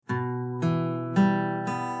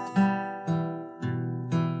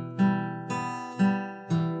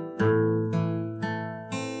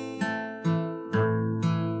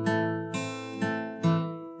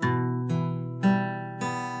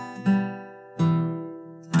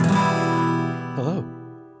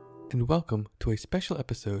and welcome to a special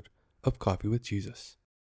episode of Coffee with Jesus.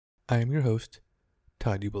 I am your host,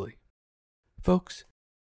 Todd Ubeli. Folks,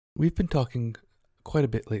 we've been talking quite a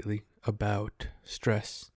bit lately about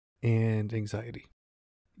stress and anxiety.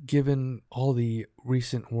 Given all the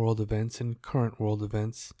recent world events and current world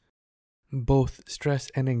events, both stress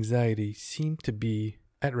and anxiety seem to be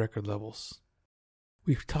at record levels.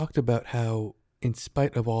 We've talked about how, in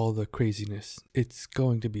spite of all the craziness, it's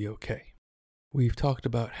going to be okay. We've talked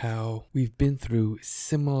about how we've been through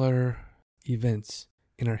similar events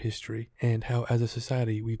in our history and how as a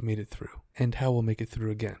society we've made it through and how we'll make it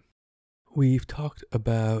through again. We've talked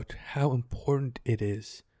about how important it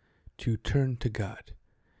is to turn to God,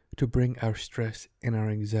 to bring our stress and our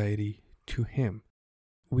anxiety to Him.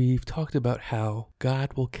 We've talked about how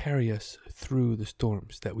God will carry us through the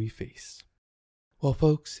storms that we face. Well,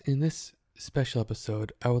 folks, in this special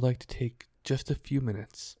episode, I would like to take just a few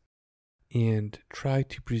minutes and try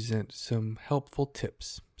to present some helpful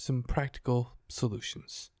tips, some practical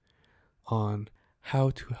solutions on how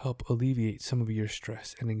to help alleviate some of your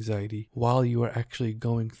stress and anxiety while you are actually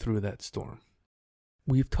going through that storm.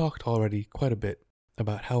 We've talked already quite a bit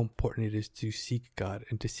about how important it is to seek God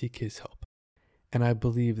and to seek His help, and I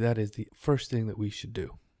believe that is the first thing that we should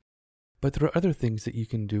do. But there are other things that you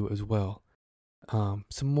can do as well.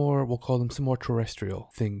 We'll call them some more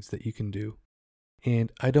terrestrial things that you can do.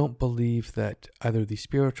 And I don't believe that either the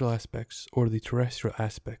spiritual aspects or the terrestrial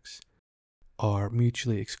aspects are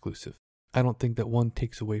mutually exclusive. I don't think that one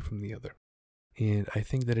takes away from the other. And I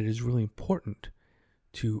think that it is really important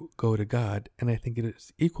to go to God, and I think it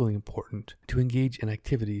is equally important to engage in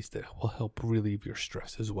activities that will help relieve your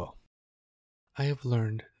stress as well. I have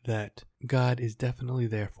learned that God is definitely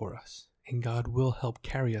there for us, and God will help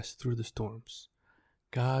carry us through the storms.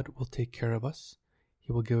 God will take care of us.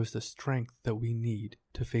 He will give us the strength that we need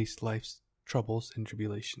to face life's troubles and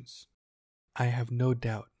tribulations. I have no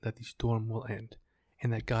doubt that the storm will end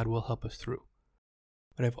and that God will help us through.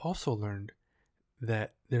 But I've also learned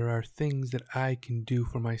that there are things that I can do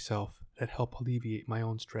for myself that help alleviate my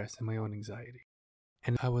own stress and my own anxiety.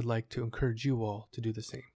 And I would like to encourage you all to do the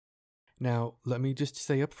same. Now, let me just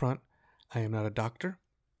say up front, I am not a doctor.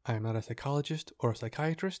 I am not a psychologist or a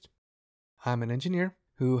psychiatrist. I'm an engineer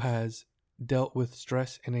who has dealt with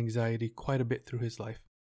stress and anxiety quite a bit through his life.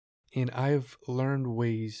 And I've learned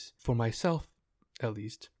ways, for myself at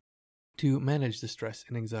least, to manage the stress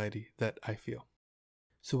and anxiety that I feel.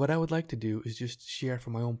 So what I would like to do is just share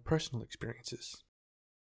from my own personal experiences.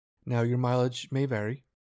 Now, your mileage may vary,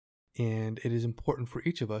 and it is important for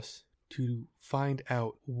each of us to find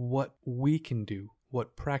out what we can do,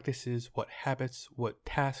 what practices, what habits, what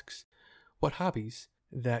tasks, what hobbies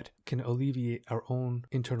that can alleviate our own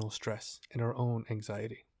internal stress and our own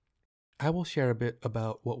anxiety. I will share a bit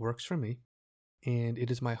about what works for me, and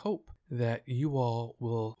it is my hope that you all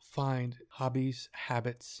will find hobbies,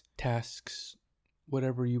 habits, tasks,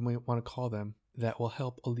 whatever you might want to call them, that will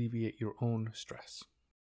help alleviate your own stress.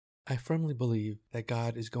 I firmly believe that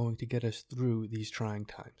God is going to get us through these trying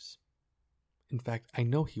times. In fact, I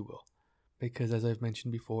know He will, because as I've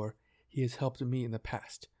mentioned before, He has helped me in the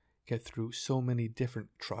past get through so many different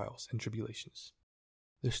trials and tribulations.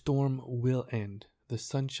 The storm will end. The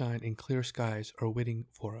sunshine and clear skies are waiting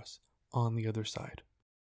for us on the other side.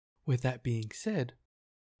 With that being said,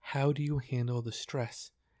 how do you handle the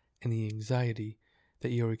stress and the anxiety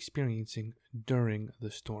that you're experiencing during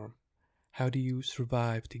the storm? How do you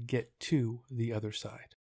survive to get to the other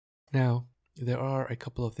side? Now, there are a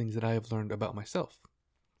couple of things that I have learned about myself.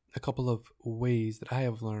 A couple of ways that I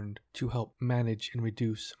have learned to help manage and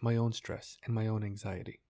reduce my own stress and my own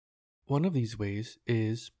anxiety. One of these ways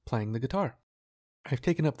is playing the guitar. I've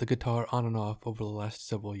taken up the guitar on and off over the last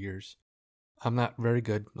several years. I'm not very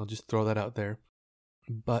good, I'll just throw that out there.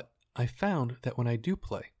 But I found that when I do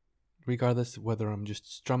play, regardless of whether I'm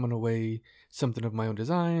just strumming away something of my own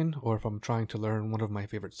design or if I'm trying to learn one of my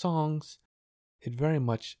favorite songs, it very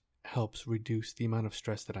much helps reduce the amount of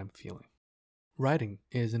stress that I'm feeling. Writing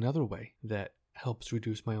is another way that helps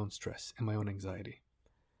reduce my own stress and my own anxiety.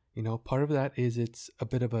 Part of that is it's a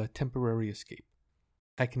bit of a temporary escape.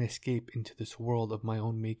 I can escape into this world of my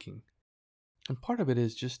own making. And part of it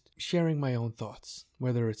is just sharing my own thoughts,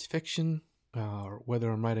 whether it's fiction or whether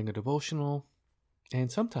I'm writing a devotional.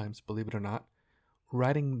 And sometimes, believe it or not,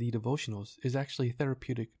 writing the devotionals is actually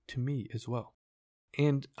therapeutic to me as well.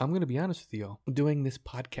 And I'm going to be honest with you all, doing this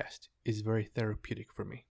podcast is very therapeutic for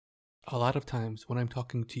me. A lot of times when I'm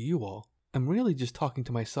talking to you all, I'm really just talking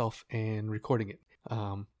to myself and recording it,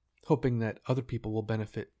 hoping that other people will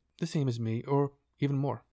benefit the same as me or even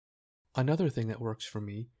more. Another thing that works for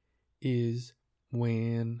me is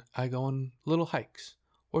when I go on little hikes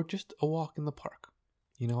or just a walk in the park.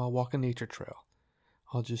 I'll walk a nature trail.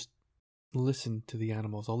 I'll just listen to the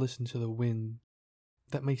animals. I'll listen to the wind.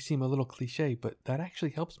 That may seem a little cliche, but that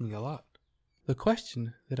actually helps me a lot. The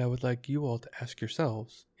question that I would like you all to ask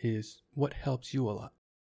yourselves is, what helps you a lot?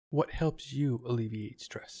 What helps you alleviate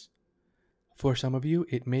stress? For some of you,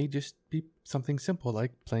 it may just be something simple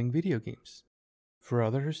like playing video games. For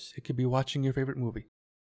others, it could be watching your favorite movie.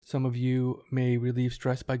 Some of you may relieve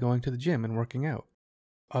stress by going to the gym and working out.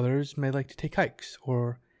 Others may like to take hikes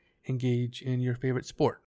or engage in your favorite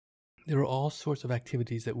sport. There are all sorts of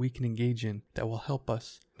activities that we can engage in that will help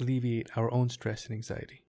us alleviate our own stress and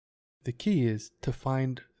anxiety. The key is to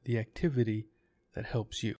find the activity that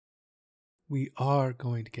helps you. We are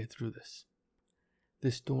going to get through this.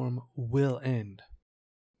 This storm will end.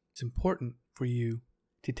 It's important for you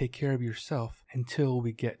to take care of yourself until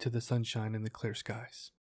we get to the sunshine and the clear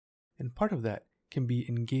skies. And part of that can be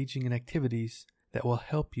engaging in activities that will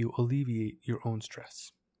help you alleviate your own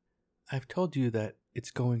stress. I've told you that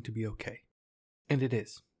it's going to be okay. And it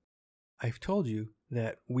is. I've told you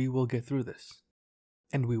that we will get through this.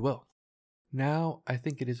 And we will. Now, I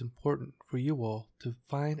think it is important for you all to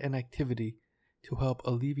find an activity to help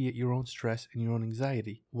alleviate your own stress and your own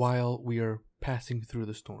anxiety while we are passing through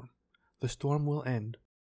the storm. The storm will end.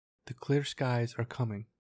 The clear skies are coming.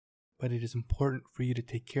 But it is important for you to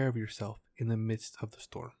take care of yourself in the midst of the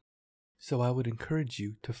storm. So I would encourage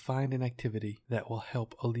you to find an activity that will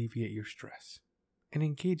help alleviate your stress and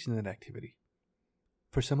engage in that activity.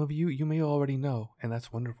 For some of you, you may already know, and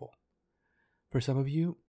that's wonderful. For some of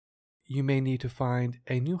you, you may need to find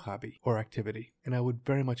a new hobby or activity, and I would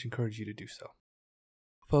very much encourage you to do so.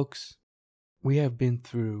 Folks, we have been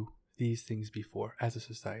through these things before as a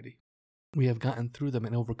society. We have gotten through them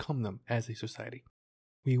and overcome them as a society.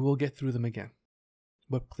 We will get through them again.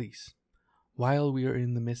 But please, while we are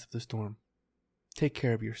in the midst of the storm, take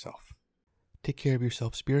care of yourself. Take care of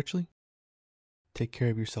yourself spiritually. Take care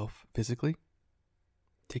of yourself physically.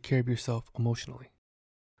 Take care of yourself emotionally.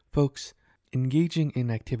 Folks, engaging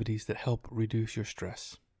in activities that help reduce your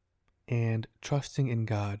stress and trusting in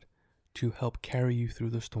God to help carry you through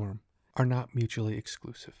the storm are not mutually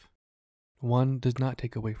exclusive. One does not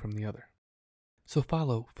take away from the other. So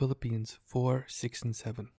follow Philippians 4, 6, and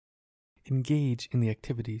 7. Engage in the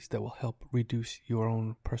activities that will help reduce your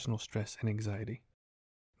own personal stress and anxiety.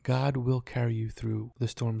 God will carry you through the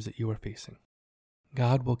storms that you are facing.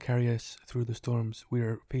 God will carry us through the storms we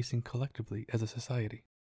are facing collectively as a society.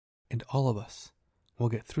 And all of us will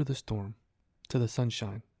get through the storm to the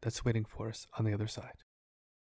sunshine that's waiting for us on the other side.